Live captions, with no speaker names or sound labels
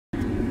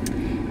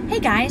Hey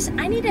guys,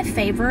 I need a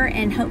favor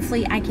and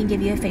hopefully I can give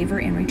you a favor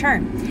in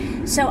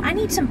return. So I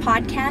need some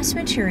podcast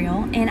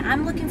material and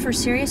I'm looking for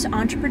serious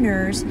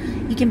entrepreneurs.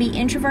 You can be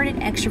introverted,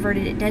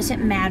 extroverted, it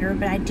doesn't matter,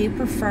 but I do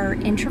prefer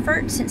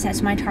introverts since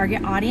that's my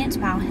target audience,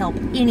 but I'll help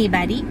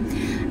anybody.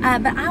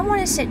 But I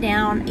want to sit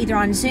down either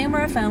on Zoom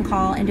or a phone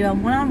call and do a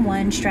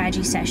one-on-one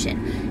strategy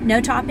session.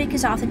 No topic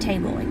is off the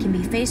table. It can be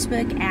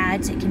Facebook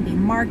ads, it can be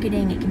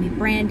marketing, it can be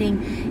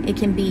branding, it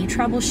can be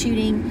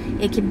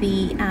troubleshooting, it can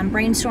be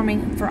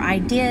brainstorming for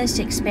ideas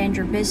to expand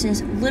your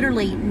business.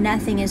 Literally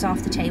nothing is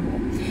off the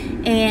table.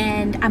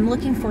 And I'm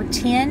looking for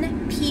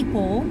 10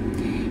 people.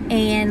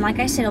 And like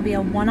I said, it'll be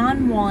a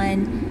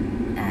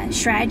one-on-one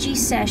strategy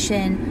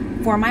session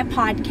for my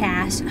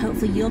podcast.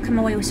 Hopefully you'll come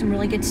away with some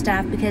really good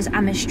stuff because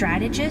I'm a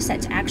strategist.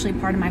 That's actually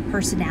part of my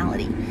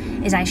personality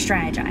is I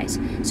strategize.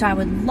 So I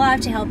would love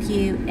to help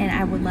you and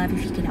I would love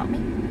if you could help me.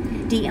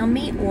 DM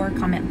me or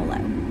comment below.